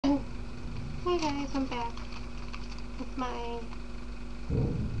Hey guys, I'm back with my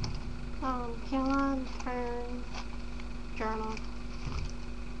Caleb Turn journal.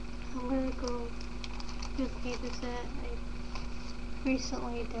 I'm gonna go through the pages that I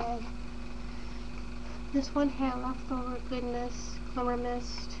recently did. This one had leftover goodness, glimmer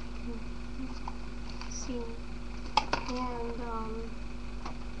mist, see, and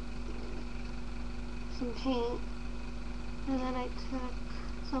some paint. And then I took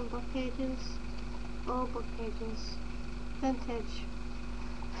some book pages, old book pages, vintage,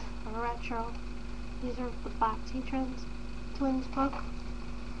 or retro. These are the Boxy Twins book.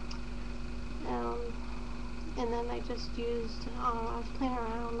 And then I just used, I was playing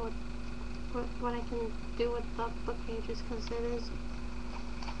around with what I can do with the book pages because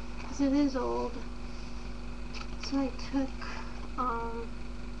it is old. So I took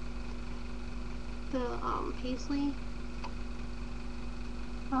the paisley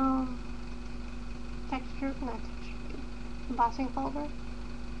embossing folder,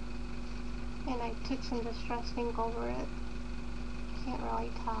 and I took some distress ink over it. Can't really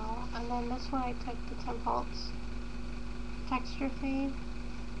tell. And then this one I took the Tim Holtz texture fade,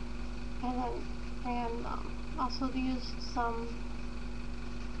 and also used some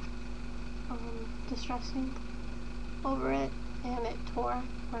distress ink over it, and it tore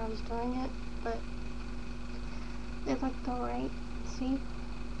when I was doing it, but it looked alright. See?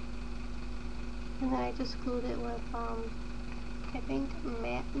 And then I just glued it with I think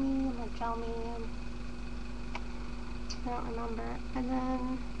matte medium or gel medium. I don't remember. And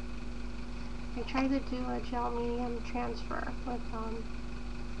then I tried to do a gel medium transfer with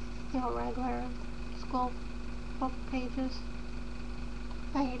regular school book pages.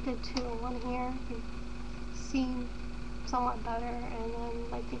 I did two, one here, it seemed somewhat better, and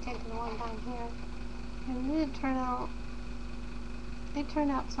then I think I did one down here. And it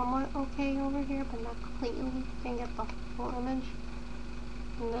turned out somewhat okay over here, but not completely. Didn't get the full image.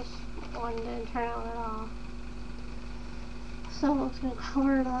 And this one didn't turn out at all. So I was going to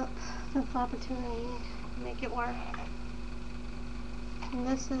cover it up with the opportunity to make it work. And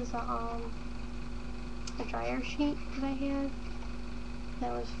this is a dryer sheet that I had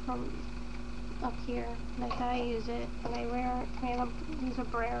that was from up here, and I thought I'd use it, and I ran up, use a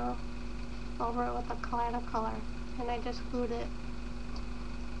brayer over it with a Collada color, and I just glued it,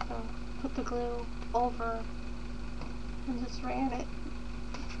 put the glue over, and just run it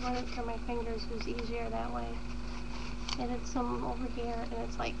through my fingers. It was easier that way. I did some over here, and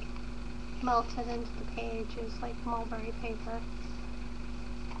it's like melted into the page. It's like mulberry paper.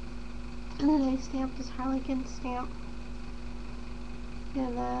 And then I stamped this Harlequin stamp.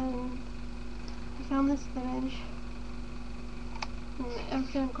 And then I found this image. And I was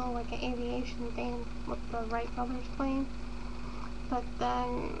gonna go like an aviation thing with the Wright brothers plane. But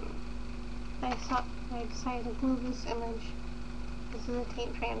then I decided to glue this image. This is a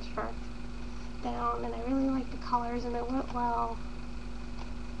tape transfer down, and I really like the colors, and it went well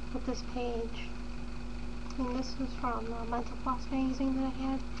with this page. And this was from the Mental Floss magazine that I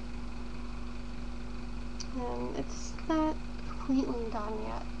had. And it's not completely done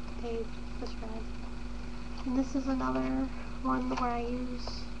yet, the page, this red. And this is another one where I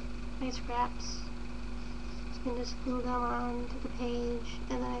use my scraps. You can just glue them onto the page,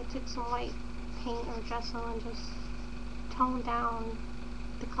 and then I took some white paint or gesso and just toned down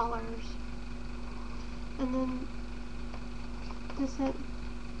the colors. And then this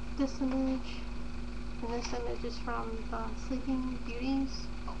image, and this image is from the Sleeping Beauties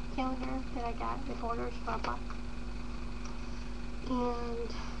calendar that I got at Borders for $1.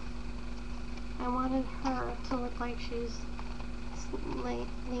 And I wanted her to look like she's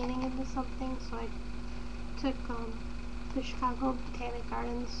leaning into something, so I took the Chicago Botanic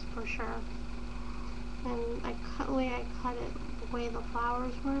Gardens brochure, and the way I cut it, the way the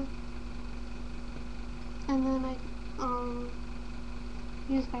flowers were, and then I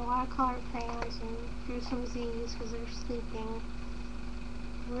used my watercolor crayons and drew some Z's because they're sleeping.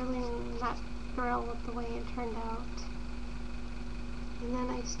 Really not thrilled with the way it turned out. And then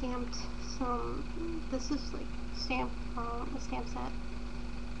I stamped some, this is like a stamp set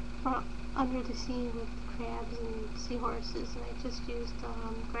from Under the Sea with crabs and seahorses, and I just used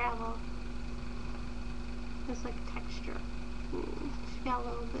gravel as like a texture. She got a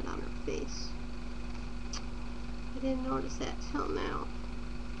little bit on her face. I didn't notice that till now.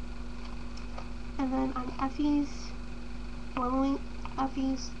 And then on Effie's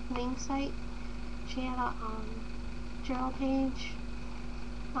wing site, she had a journal page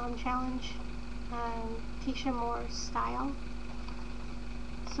challenge on Tisha Moore's style.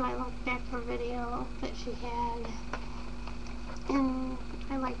 So I looked back her video that she had, and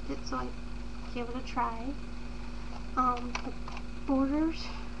I liked it, so I give it a try. The borders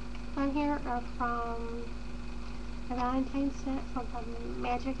on here are from the Valentine's set from the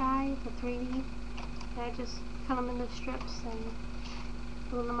Magic Eye, the 3D. And I just cut them into strips and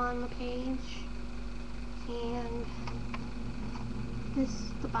glue them on the page. And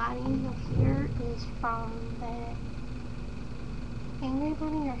the body of here is from the Angry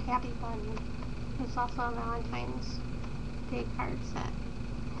Bunny or Happy Bunny. It's also a Valentine's Day card set.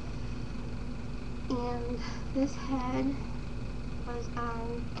 And this head was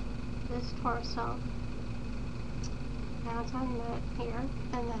on this torso. Now it's on the here,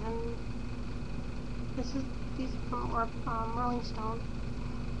 and then these are from Rolling Stone,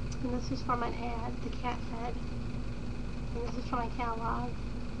 and this is from an ad, the cat head, and this is from my catalog,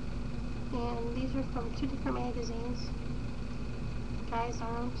 and these are from 2 different magazines, Guy's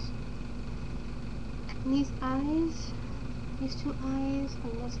Arms, and these eyes, these 2 eyes,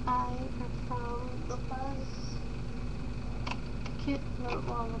 and this eye are from the Buzz kit,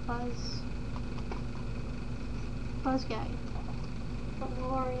 well, the Buzz Guy from the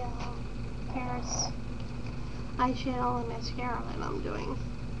L'Oreal Paris eyeshadow and mascara that I'm doing.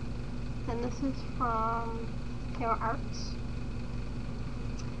 And this is from Hero Arts.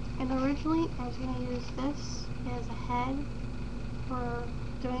 And originally I was going to use this as a head for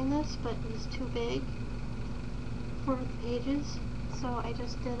doing this, but it was too big for the pages, so I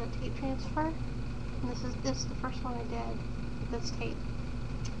just did a tape transfer. And this is the first one I did with this tape.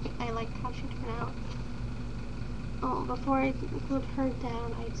 I liked how she turned out. Oh, before I glued her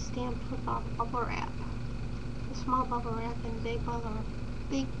down, I'd stamped with bubble wrap. A small bubble wrap and big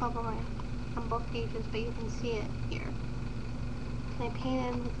bubble wrap on both pages, but you can see it here. And I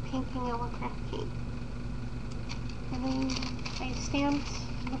painted with pink and yellow craft paint. And then I stamped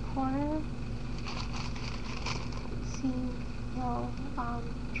in the corner, see,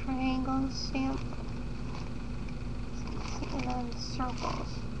 triangles stamped, and then circles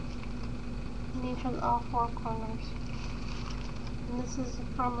in each of all 4 corners. And this is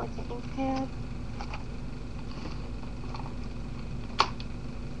from like an ink pad.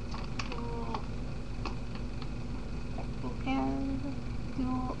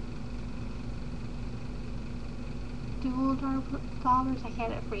 Dual dollars. I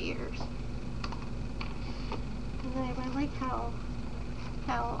had it for years. And then I really like how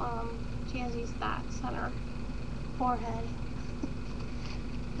Jazzy's dots on her forehead.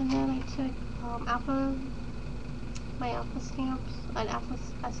 And then I took my alpha stamps,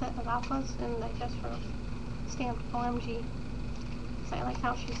 a set of alphas, and I just stamped OMG. So I like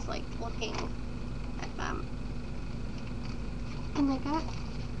how she's like looking at them. And I got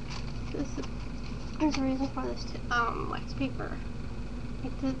this. There's a reason for this wax paper.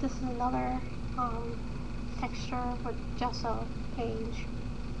 This is another texture with gesso page.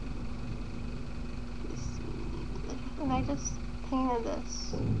 And I just painted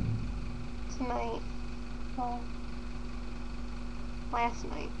this tonight. Well, last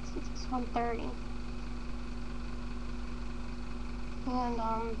night, since it's 1:30. And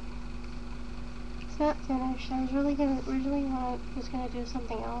it's not finished. I was originally was gonna do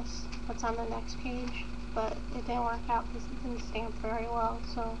something else that's on the next page, but it didn't work out because it didn't stamp very well,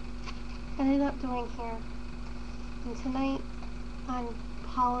 so I ended up doing here. And tonight on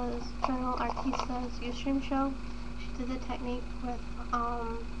Paula's Journal Artista's Ustream show, she did the technique with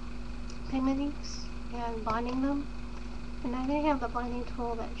pigment inks and blending them. And I didn't have the blending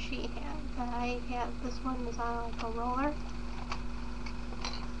tool that she had, but I had, this one was on like a roller.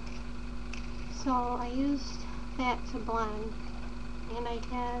 So I used that to blend, and I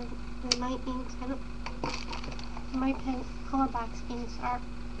had my inks, my pen color box inks are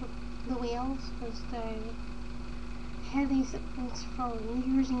the wheels, because they had these inks for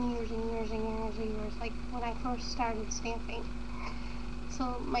years and years and years and years and years, like when I first started stamping.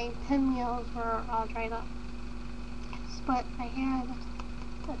 So my pen wheels were all dried up. But I had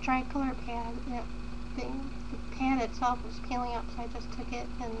a tricolor pad, and the pad itself was peeling up, so I just took it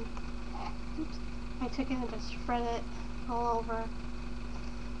and just spread it all over.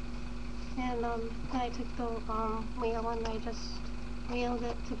 And then I took the wheel and I just wheeled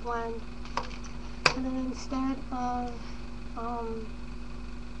it to blend. And then instead of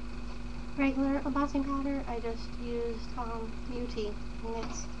regular embossing powder, I just used UT, and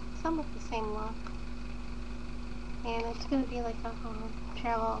it's somewhat the same look. And it's going to be like a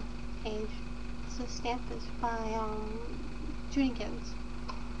travel page. So the stamp is by Judykins.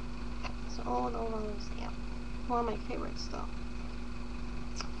 It's an old stamp. One of my favorites still.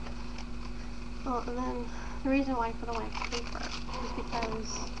 Oh, and then the reason why I put a wax paper is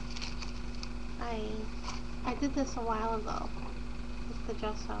because I did this a while ago with the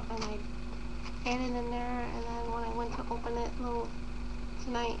gesso, and added in there, and then when I went to open it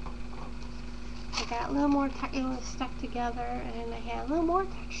tonight, I got a little more, it was stuck together, and I had a little more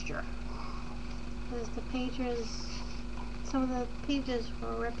texture. Because the pages, some of the pages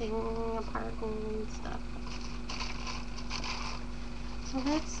were ripping apart and stuff. So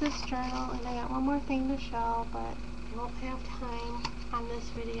that's this journal, and I got one more thing to show, but I won't have time on this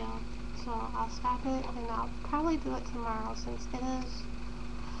video. So I'll stop it, and I'll probably do it tomorrow since it is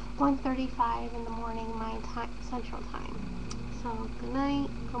 1:35 in the morning, my time, Central Time. So good night,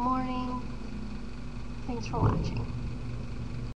 good morning, thanks for watching.